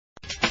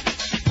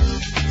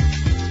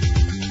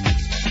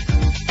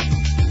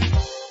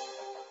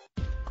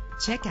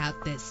Check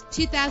out this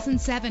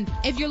 2007.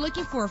 If you're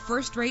looking for a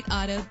first-rate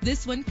auto,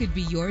 this one could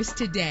be yours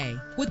today.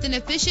 With an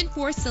efficient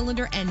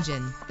 4-cylinder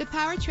engine, the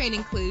powertrain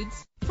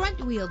includes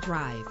front-wheel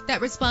drive that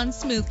responds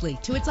smoothly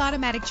to its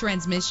automatic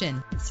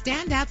transmission.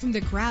 Stand out from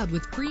the crowd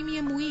with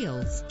premium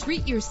wheels.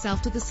 Treat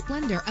yourself to the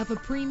splendor of a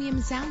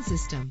premium sound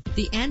system.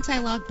 The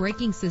anti-lock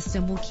braking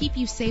system will keep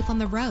you safe on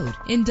the road.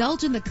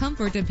 Indulge in the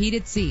comfort of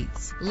heated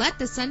seats. Let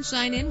the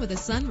sunshine in with a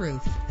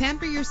sunroof.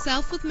 Pamper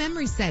yourself with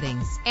memory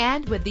settings.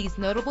 And with these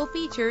notable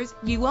features,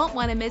 you won't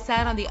want to miss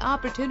out on the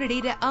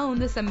opportunity to own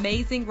this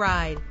amazing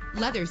ride.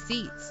 Leather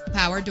seats,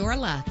 power door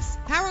locks,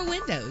 power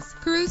windows,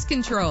 cruise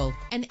control,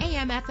 an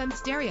AM/FM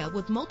stereo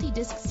with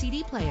multi-disc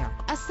CD player,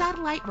 a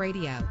satellite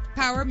radio,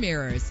 power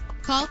mirrors.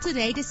 Call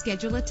today to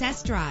schedule a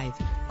test drive.